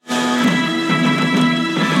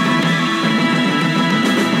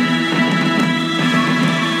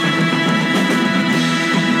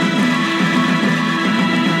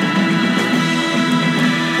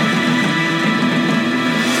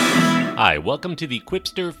welcome to the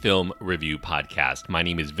Quipster Film Review Podcast. My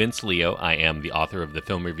name is Vince Leo. I am the author of the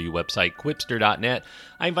film review website, Quipster.net.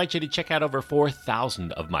 I invite you to check out over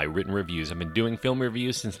 4,000 of my written reviews. I've been doing film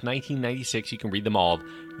reviews since 1996. You can read them all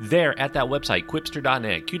there at that website,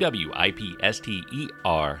 Quipster.net,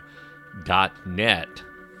 Quipster.net.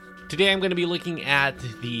 Today I'm going to be looking at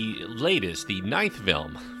the latest, the ninth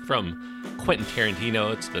film from Quentin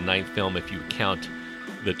Tarantino. It's the ninth film if you count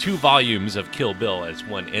the 2 volumes of Kill Bill as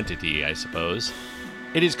one entity, I suppose.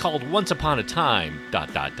 It is called Once Upon a Time,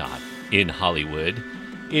 in Hollywood.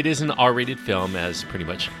 It is an R-rated film, as pretty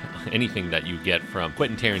much anything that you get from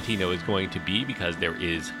Quentin Tarantino is going to be, because there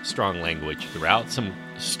is strong language throughout, some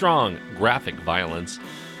strong graphic violence,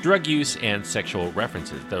 drug use, and sexual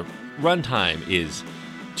references. The runtime is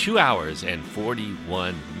 2 hours and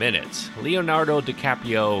 41 minutes. Leonardo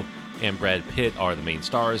DiCaprio and Brad Pitt are the main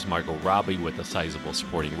stars. Margot Robbie with a sizable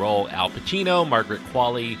supporting role. Al Pacino, Margaret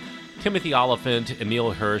Qualley, Timothy Olyphant,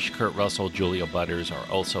 Emile Hirsch, Kurt Russell, Julia Butters are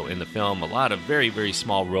also in the film. A lot of very, very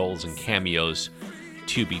small roles and cameos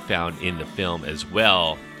to be found in the film as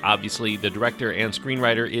well. Obviously, the director and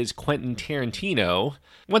screenwriter is Quentin Tarantino.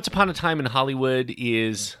 Once Upon a Time in Hollywood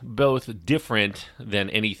is both different than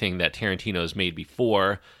anything that Tarantino has made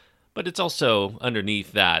before, but it's also,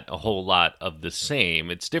 underneath that, a whole lot of the same.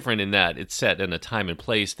 It's different in that it's set in a time and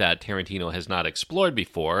place that Tarantino has not explored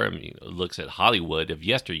before. I mean, it looks at Hollywood of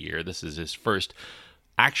yesteryear. This is his first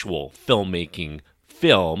actual filmmaking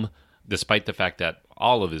film, despite the fact that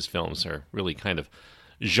all of his films are really kind of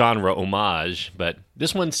genre homage. But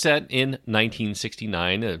this one's set in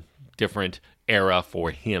 1969, a different era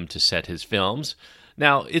for him to set his films.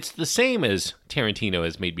 Now, it's the same as Tarantino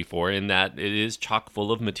has made before in that it is chock full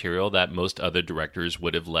of material that most other directors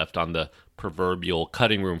would have left on the proverbial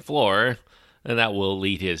cutting room floor, and that will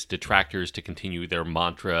lead his detractors to continue their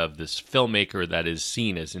mantra of this filmmaker that is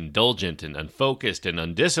seen as indulgent and unfocused and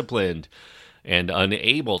undisciplined and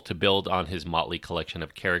unable to build on his motley collection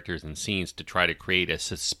of characters and scenes to try to create a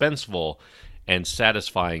suspenseful and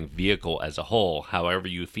satisfying vehicle as a whole. However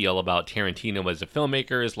you feel about Tarantino as a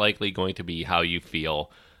filmmaker is likely going to be how you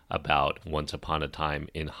feel about Once Upon a Time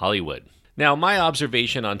in Hollywood. Now, my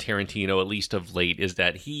observation on Tarantino, at least of late, is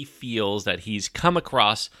that he feels that he's come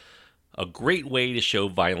across a great way to show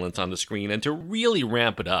violence on the screen and to really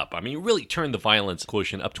ramp it up. I mean, really turn the violence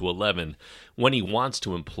quotient up to 11 when he wants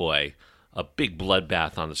to employ a big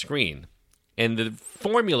bloodbath on the screen. And the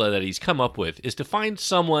formula that he's come up with is to find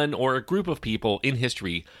someone or a group of people in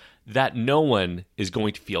history that no one is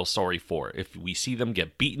going to feel sorry for if we see them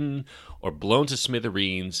get beaten or blown to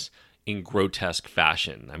smithereens in grotesque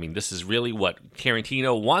fashion. I mean, this is really what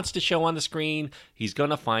Tarantino wants to show on the screen. He's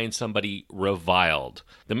going to find somebody reviled.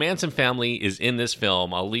 The Manson family is in this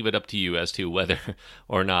film. I'll leave it up to you as to whether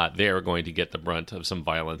or not they're going to get the brunt of some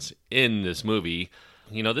violence in this movie.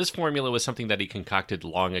 You know, this formula was something that he concocted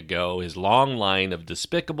long ago. His long line of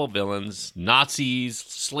despicable villains, Nazis,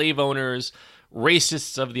 slave owners,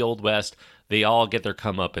 racists of the Old West, they all get their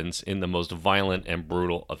comeuppance in the most violent and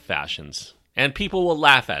brutal of fashions. And people will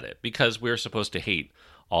laugh at it because we're supposed to hate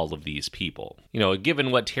all of these people. You know,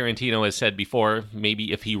 given what Tarantino has said before,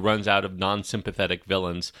 maybe if he runs out of non-sympathetic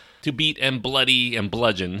villains to beat and bloody and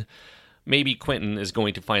bludgeon, maybe Quentin is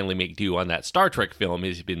going to finally make do on that Star Trek film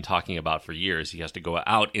he's been talking about for years. He has to go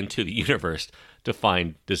out into the universe to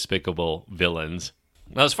find despicable villains.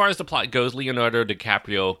 Now, as far as the plot goes, Leonardo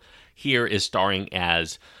DiCaprio here is starring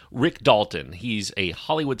as Rick Dalton. He's a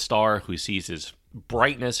Hollywood star who sees his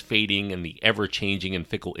brightness fading in the ever-changing and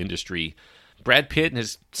fickle industry. Brad Pitt and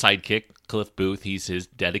his sidekick, Cliff Booth, he's his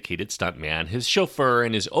dedicated stuntman, his chauffeur,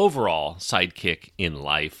 and his overall sidekick in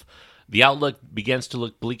life. The outlook begins to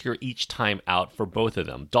look bleaker each time out for both of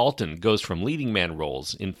them. Dalton goes from leading man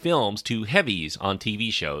roles in films to heavies on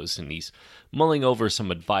TV shows, and he's mulling over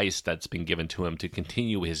some advice that's been given to him to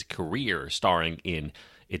continue his career starring in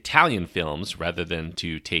Italian films rather than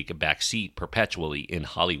to take a back seat perpetually in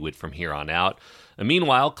Hollywood from here on out. And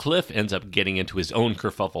meanwhile, Cliff ends up getting into his own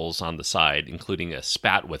kerfuffles on the side, including a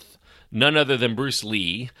spat with none other than Bruce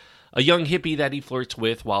Lee, a young hippie that he flirts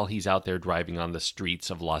with while he's out there driving on the streets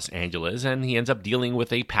of Los Angeles, and he ends up dealing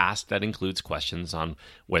with a past that includes questions on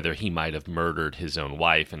whether he might have murdered his own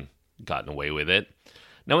wife and gotten away with it.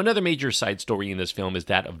 Now, another major side story in this film is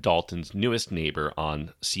that of Dalton's newest neighbor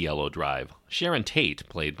on Cielo Drive, Sharon Tate,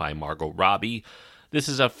 played by Margot Robbie. This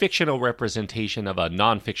is a fictional representation of a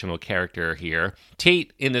non-fictional character here.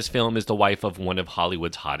 Tate in this film is the wife of one of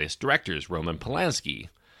Hollywood's hottest directors, Roman Polanski.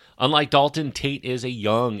 Unlike Dalton, Tate is a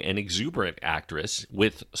young and exuberant actress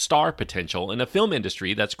with star potential in a film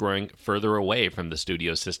industry that's growing further away from the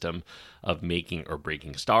studio system of making or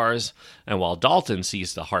breaking stars. And while Dalton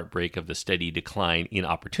sees the heartbreak of the steady decline in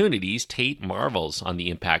opportunities, Tate marvels on the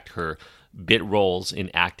impact her bit roles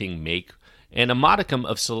in acting make and a modicum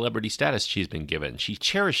of celebrity status she's been given. She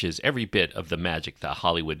cherishes every bit of the magic that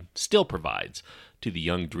Hollywood still provides to the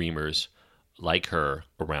young dreamers like her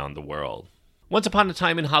around the world. Once Upon a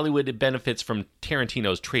Time in Hollywood, it benefits from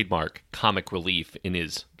Tarantino's trademark comic relief in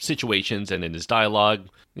his situations and in his dialogue.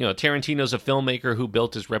 Tarantino's a filmmaker who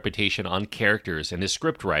built his reputation on characters and his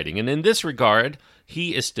script writing, and in this regard,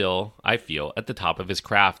 he is still, I feel, at the top of his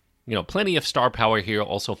craft. Plenty of star power here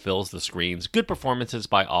also fills the screens. Good performances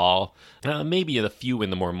by all. Maybe a few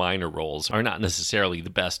in the more minor roles are not necessarily the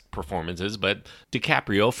best performances, but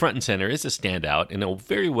DiCaprio, front and center, is a standout in a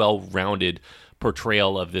very well-rounded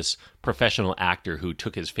portrayal of this professional actor who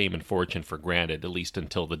took his fame and fortune for granted, at least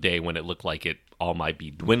until the day when it looked like it all might be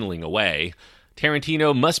dwindling away.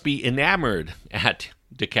 Tarantino must be enamored at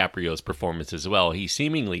DiCaprio's performance as well. He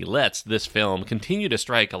seemingly lets this film continue to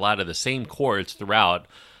strike a lot of the same chords throughout.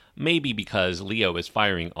 Maybe because Leo is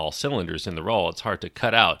firing all cylinders in the role, it's hard to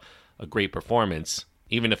cut out a great performance,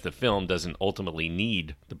 even if the film doesn't ultimately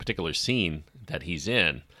need the particular scene that he's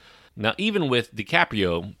in. Now, even with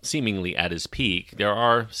DiCaprio seemingly at his peak, there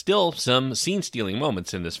are still some scene-stealing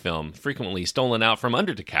moments in this film, frequently stolen out from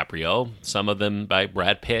under DiCaprio, some of them by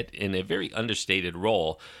Brad Pitt in a very understated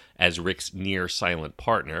role as Rick's near-silent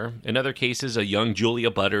partner. In other cases, a young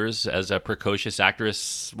Julia Butters as a precocious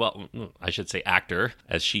actress, well, I should say actor,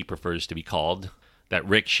 as she prefers to be called, that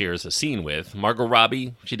Rick shares a scene with. Margot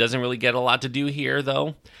Robbie, she doesn't really get a lot to do here,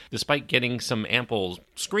 though, despite getting some ample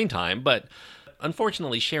screen time, but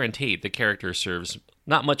unfortunately, Sharon Tate, the character, serves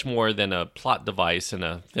not much more than a plot device and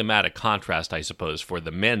a thematic contrast, I suppose, for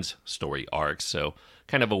the men's story arcs, so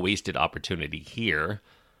kind of a wasted opportunity here.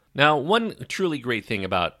 Now, one truly great thing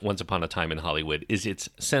about Once Upon a Time in Hollywood is its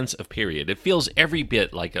sense of period. It feels every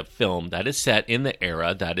bit like a film that is set in the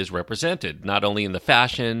era that is represented, not only in the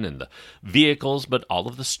fashion and the vehicles, but all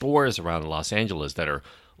of the stores around Los Angeles that are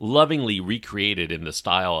lovingly recreated in the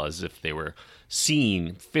style as if they were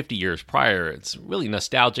seen 50 years prior. It's really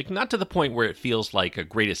nostalgic, not to the point where it feels like a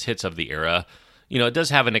greatest hits of the era. It does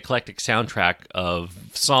have an eclectic soundtrack of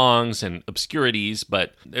songs and obscurities,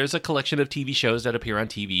 but there's a collection of TV shows that appear on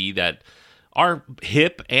TV that are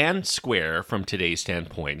hip and square from today's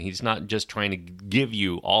standpoint. He's not just trying to give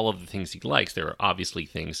you all of the things he likes. There are obviously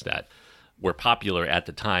things that were popular at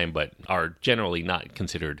the time, but are generally not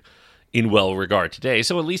considered in well regard today.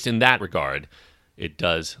 So at least in that regard, it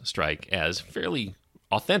does strike as fairly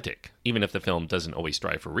authentic, even if the film doesn't always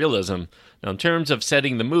strive for realism. Now, in terms of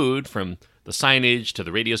setting the mood, from the signage to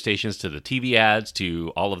the radio stations to the TV ads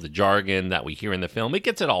to all of the jargon that we hear in the film, it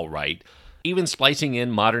gets it all right. Even splicing in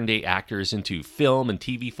modern-day actors into film and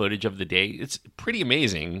TV footage of the day, it's pretty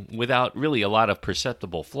amazing without really a lot of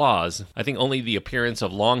perceptible flaws. I think only the appearance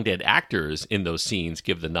of long-dead actors in those scenes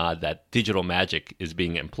give the nod that digital magic is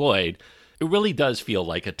being employed. It really does feel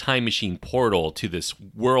like a time machine portal to this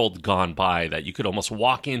world gone by that you could almost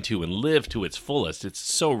walk into and live to its fullest. It's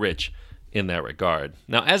so rich in that regard.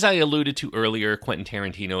 Now, as I alluded to earlier, Quentin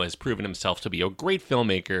Tarantino has proven himself to be a great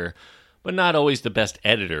filmmaker, but not always the best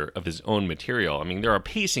editor of his own material. I mean, there are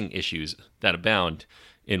pacing issues that abound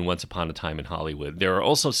in Once Upon a Time in Hollywood. There are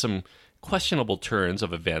also some questionable turns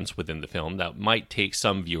of events within the film that might take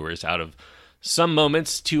some viewers out of some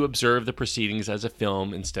moments to observe the proceedings as a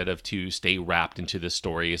film instead of to stay wrapped into the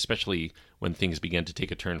story, especially when things begin to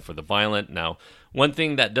take a turn for the violent. Now, one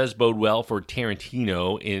thing that does bode well for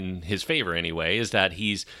Tarantino, in his favor anyway, is that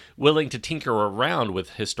he's willing to tinker around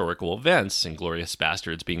with historical events, Inglourious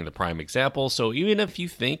Basterds being the prime example. So even if you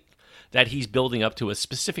think that he's building up to a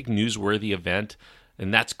specific newsworthy event,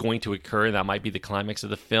 and that's going to occur, that might be the climax of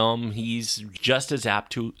the film, he's just as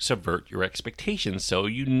apt to subvert your expectations, so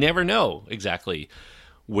you never know exactly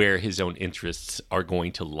where his own interests are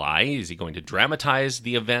going to lie. Is he going to dramatize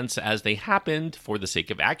the events as they happened for the sake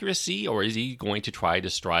of accuracy, or is he going to try to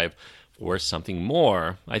strive for something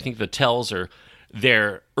more? I think the tells are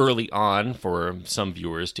there early on for some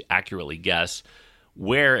viewers to accurately guess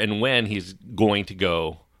where and when he's going to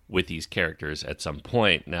go with these characters at some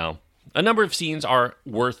point. Now, a number of scenes are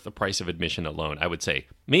worth the price of admission alone, I would say.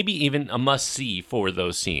 Maybe even a must-see for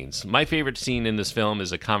those scenes. My favorite scene in this film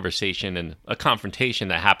is a conversation and a confrontation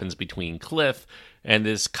that happens between Cliff and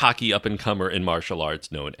this cocky up-and-comer in martial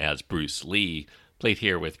arts known as Bruce Lee, played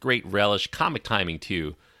here with great relish, comic timing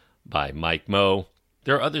too, by Mike Moh.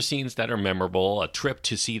 There are other scenes that are memorable. A trip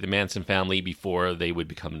to see the Manson family before they would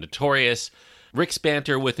become notorious. Rick's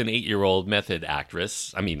banter with an 8-year-old method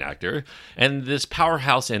actor, and this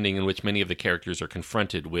powerhouse ending in which many of the characters are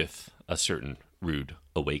confronted with a certain rude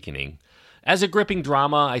awakening. As a gripping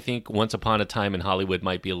drama, I think Once Upon a Time in Hollywood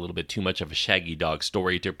might be a little bit too much of a Shaggy Dog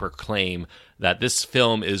story to proclaim that this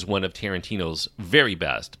film is one of Tarantino's very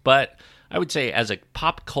best. But I would say as a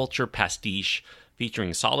pop culture pastiche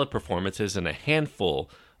featuring solid performances and a handful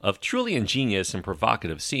of truly ingenious and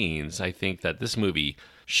provocative scenes, I think that this movie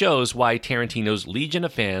shows why Tarantino's legion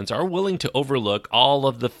of fans are willing to overlook all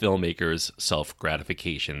of the filmmaker's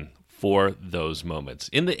self-gratification for those moments.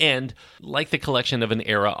 In the end, like the collection of an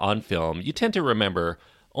era on film, you tend to remember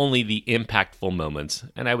only the impactful moments.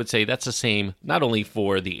 And I would say that's the same not only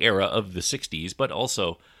for the era of the 60s, but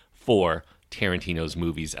also for Tarantino's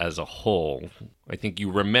movies as a whole. I think you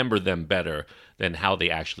remember them better than how they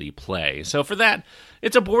actually play. So for that,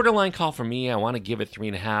 it's a borderline call for me. I want to give it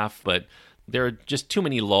 3.5, but there are just too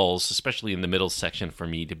many lulls, especially in the middle section, for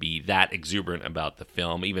me to be that exuberant about the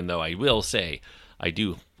film, even though I will say I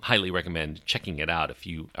do highly recommend checking it out if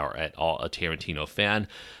you are at all a Tarantino fan.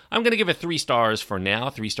 I'm going to give it 3 stars for now.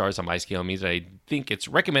 3 stars on my scale means I think it's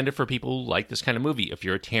recommended for people who like this kind of movie. If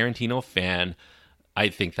you're a Tarantino fan, I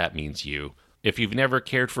think that means you. If you've never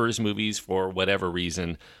cared for his movies for whatever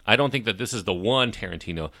reason, I don't think that this is the one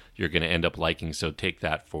Tarantino you're going to end up liking, so take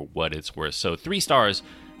that for what it's worth. So 3 stars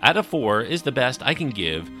out of 4 is the best I can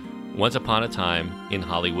give Once Upon a Time in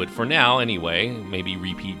Hollywood for now anyway. Maybe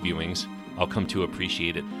repeat viewings, I'll come to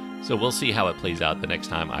appreciate it. So we'll see how it plays out the next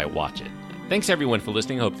time I watch it. Thanks everyone for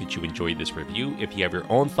listening. I hope that you enjoyed this review. If you have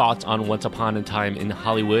your own thoughts on Once Upon a Time in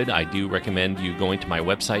Hollywood, I do recommend you going to my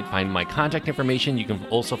website, find my contact information. You can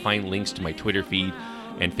also find links to my Twitter feed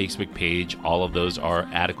and Facebook page. All of those are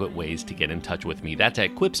adequate ways to get in touch with me. That's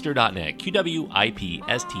at quipster.net,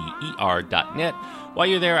 QWIPSTER.net. While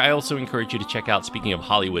you're there, I also encourage you to check out, speaking of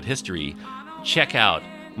Hollywood history, check out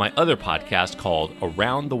my other podcast called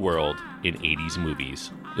Around the World in 80s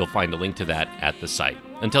Movies. You'll find a link to that at the site.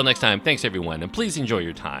 Until next time, thanks everyone, and please enjoy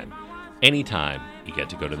your time anytime you get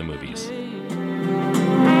to go to the movies.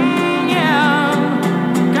 Yeah.